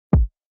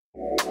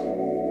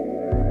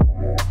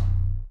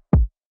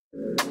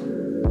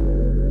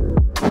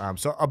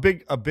So a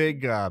big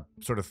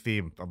sort of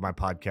theme of my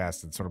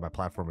podcast and sort of my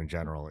platform in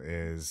general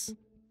is,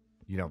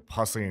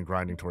 hustling and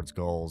grinding towards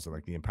goals and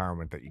like the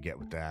empowerment that you get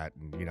with that.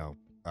 And,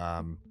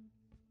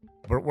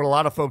 what a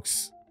lot of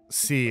folks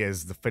see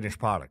is the finished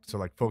product. So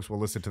like folks will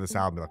listen to this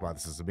album and be like, wow,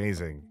 this is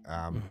amazing.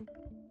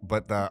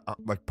 But the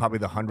like probably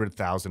the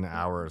 100,000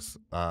 hours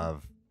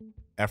of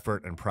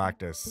effort and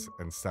practice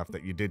and stuff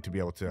that you did to be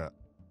able to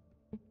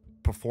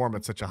perform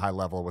at such a high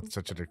level with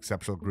such an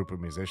exceptional group of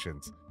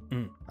musicians.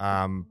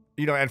 And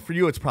for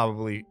you, it's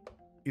probably,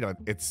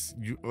 it's,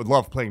 you would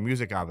love playing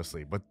music,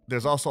 obviously, but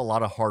there's also a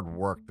lot of hard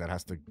work that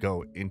has to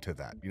go into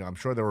that. I'm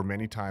sure there were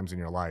many times in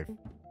your life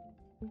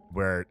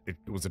where it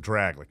was a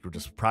drag, like you're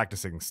just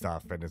practicing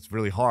stuff and it's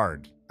really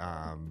hard.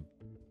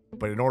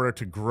 But in order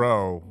to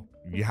grow,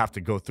 you have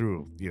to go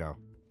through,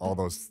 all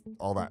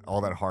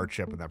that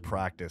hardship and that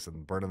practice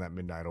and burning that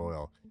midnight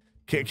oil.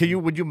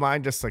 Would you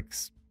mind just like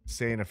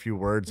saying a few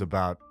words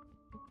about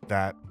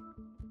that?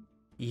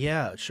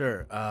 Yeah,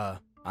 sure.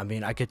 I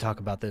mean, I could talk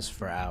about this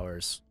for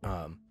hours.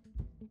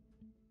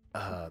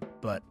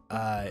 But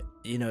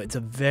it's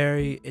a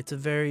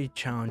very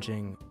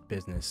challenging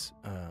business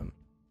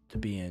to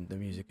be in, the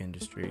music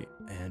industry,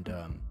 and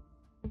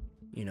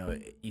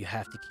you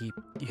have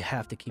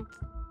to keep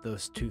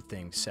those two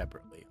things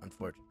separate.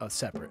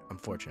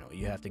 Unfortunately,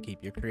 you have to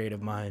keep your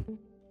creative mind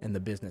and the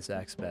business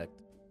aspect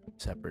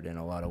separate in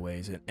a lot of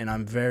ways. And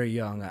I'm very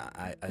young.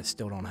 I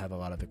still don't have a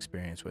lot of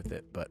experience with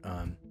it, but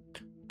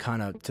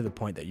kind of to the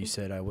point that you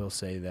said, I will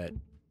say that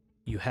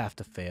you have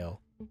to fail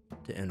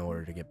in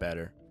order to get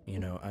better.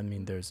 I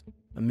mean, there's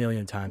a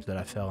million times that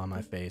I fell on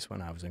my face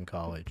when I was in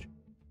college,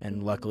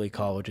 and luckily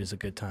college is a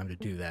good time to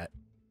do that,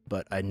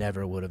 but I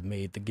never would have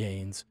made the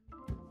gains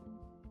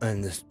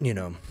and this,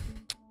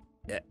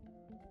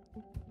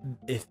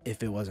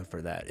 if it wasn't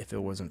for that, if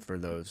it wasn't for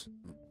those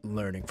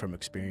learning from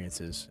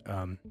experiences.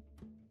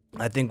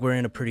 I think we're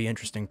in a pretty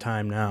interesting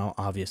time now,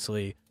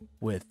 obviously,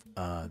 with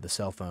the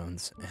cell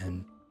phones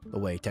and the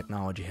way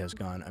technology has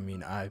gone. I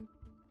mean, I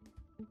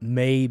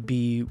may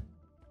be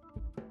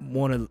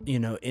one of,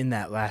 in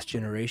that last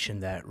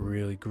generation that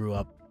really grew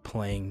up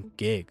playing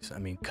gigs. I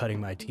mean, cutting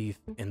my teeth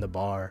in the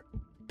bar,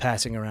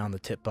 passing around the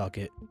tip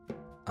bucket,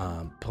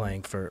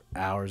 playing for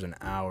hours and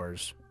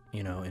hours,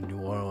 in New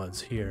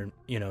Orleans, here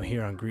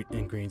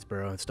in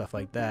Greensboro and stuff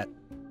like that.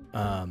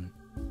 And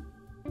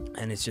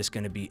it's just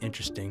going to be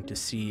interesting to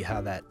see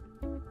how the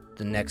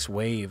next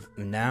wave,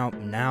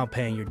 now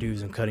paying your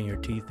dues and cutting your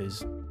teeth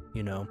is,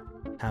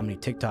 how many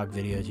TikTok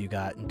videos you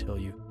got until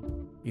you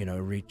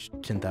reach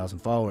 10,000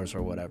 followers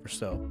or whatever.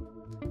 So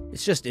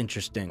it's just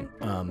interesting.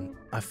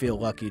 I feel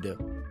lucky to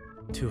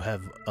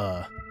have,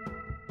 to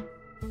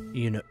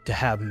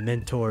have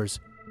mentors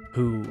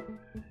who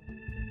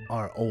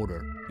are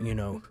older,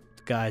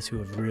 guys who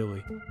have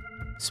really,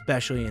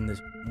 especially in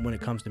this, when it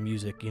comes to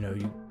music,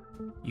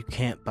 you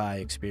can't buy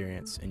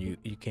experience, and you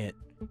can't,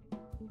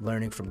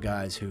 learning from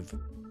guys who've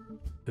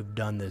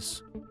done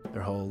this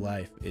their whole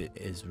life, it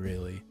is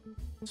really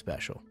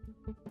special.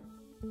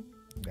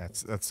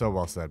 That's so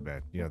well said,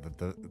 man.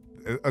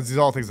 These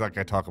are all things like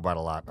I talk about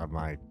a lot on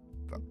my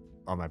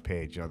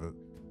page.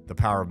 The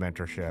power of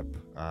mentorship.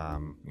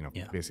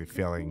 Basically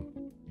failing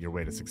your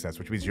way to success,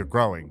 which means you're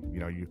growing.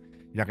 You're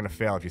not going to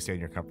fail if you stay in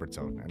your comfort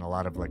zone. And a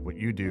lot of like what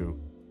you do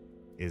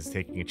is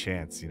taking a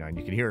chance. And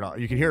you can hear it all.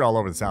 You can hear it all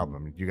over this album. I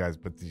mean, you guys,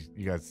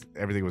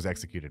 everything was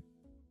executed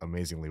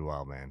amazingly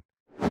well, man.